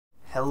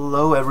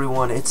Hello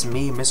everyone, it's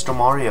me, Mr.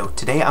 Mario.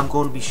 Today I'm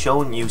going to be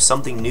showing you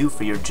something new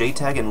for your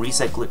JTAG and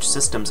reset glitch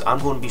systems. I'm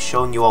going to be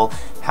showing you all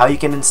how you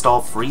can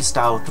install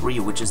Freestyle 3,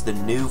 which is the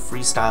new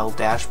Freestyle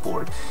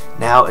dashboard.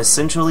 Now,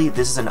 essentially,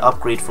 this is an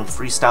upgrade from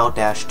Freestyle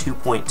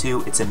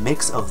 2.2. It's a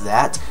mix of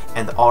that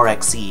and the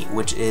RXE,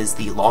 which is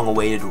the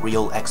long-awaited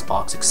real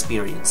Xbox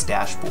experience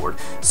dashboard.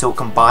 So it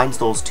combines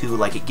those two,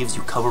 like it gives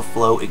you cover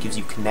flow, it gives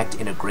you Connect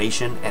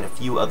integration, and a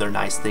few other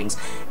nice things,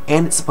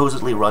 and it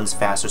supposedly runs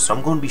faster. So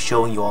I'm going to be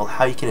showing you all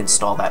how you can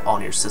install that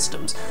on your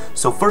systems.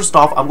 So first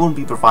off, I'm going to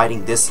be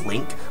providing this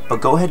link,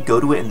 but go ahead, go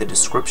to it in the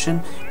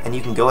description, and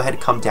you can go ahead,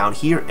 come down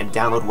here and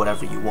download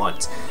whatever you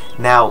want.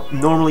 Now,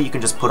 normally you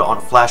can just put it on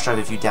a flash drive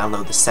if you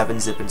download the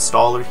 7-zip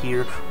installer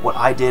here. What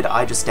I did,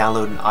 I just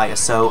downloaded an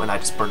ISO and I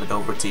just burned it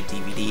over to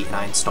DVD and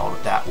I installed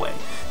it that way.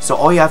 So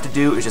all you have to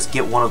do is just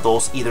get one of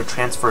those, either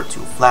transfer it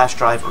to a flash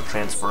drive or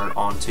transfer it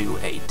onto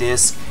a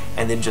disk,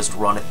 and then just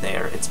run it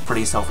there. It's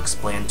pretty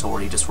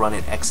self-explanatory. Just run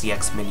an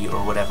XEX menu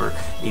or whatever,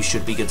 and you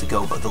should be good to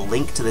go. But the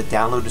link to the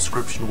download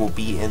description will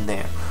be in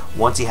there.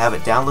 Once you have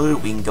it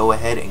downloaded, we can go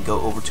ahead and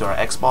go over to our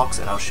Xbox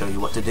and I'll show you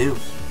what to do.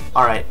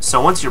 Alright, so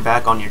once you're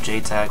back on your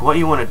JTAG, what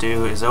you want to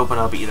do is open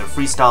up either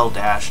Freestyle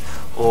Dash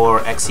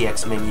or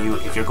XEX menu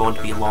if you're going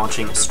to be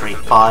launching a straight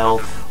file,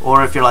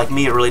 or if you're like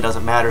me, it really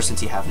doesn't matter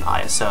since you have an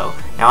ISO.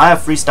 Now I have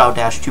Freestyle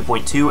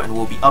 2.2 and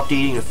we'll be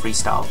updating to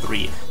Freestyle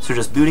 3. So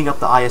just booting up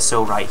the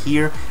ISO right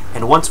here,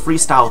 and once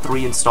Freestyle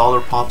 3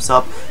 installer pops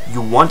up,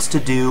 you want to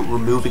do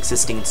remove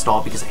existing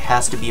install because it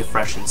has to be a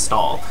fresh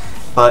install.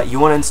 But you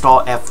want to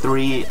install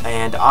F3,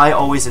 and I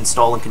always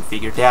install and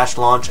configure Dash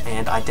Launch,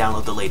 and I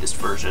download the latest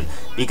version.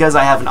 Because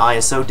I have an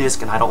ISO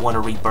disk and I don't want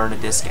to reburn a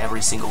disk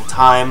every single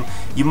time,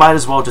 you might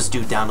as well just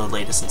do download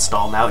latest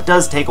install. Now it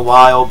does take a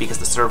while because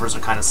the servers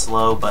are kind of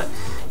slow, but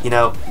you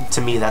know,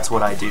 to me that's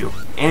what I do.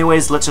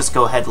 Anyways, let's just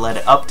go ahead and let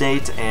it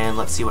update, and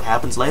let's see what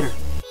happens later.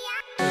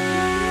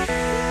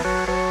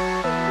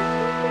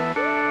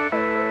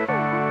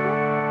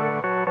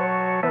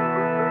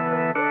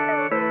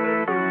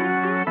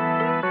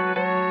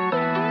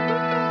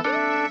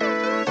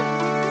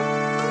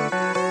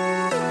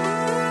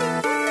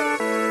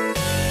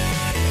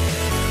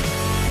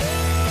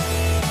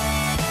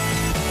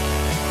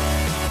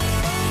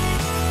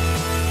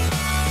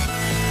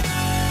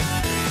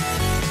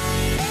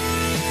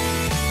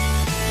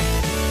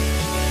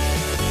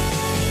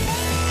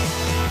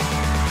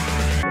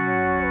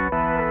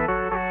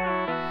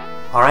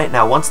 Alright,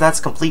 now once that's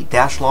complete,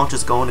 Dash Launch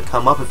is going to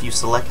come up if you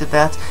selected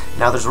that.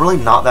 Now there's really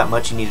not that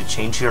much you need to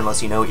change here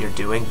unless you know what you're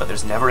doing, but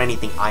there's never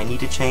anything I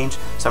need to change,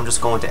 so I'm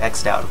just going to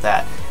X out of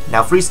that.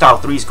 Now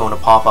Freestyle 3 is going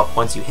to pop up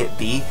once you hit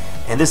B,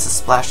 and this is a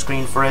splash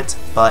screen for it,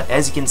 but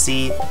as you can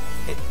see,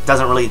 it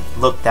doesn't really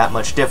look that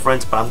much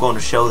different, but I'm going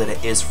to show that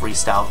it is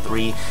Freestyle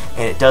 3,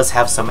 and it does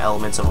have some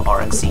elements of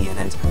RXE in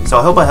it. So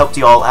I hope I helped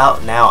you all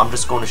out. Now I'm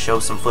just going to show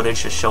some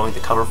footage just showing the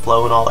cover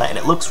flow and all that, and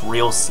it looks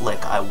real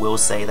slick, I will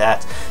say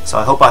that. So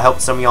I hope I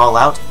helped some of y'all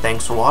out.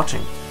 Thanks for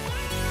watching.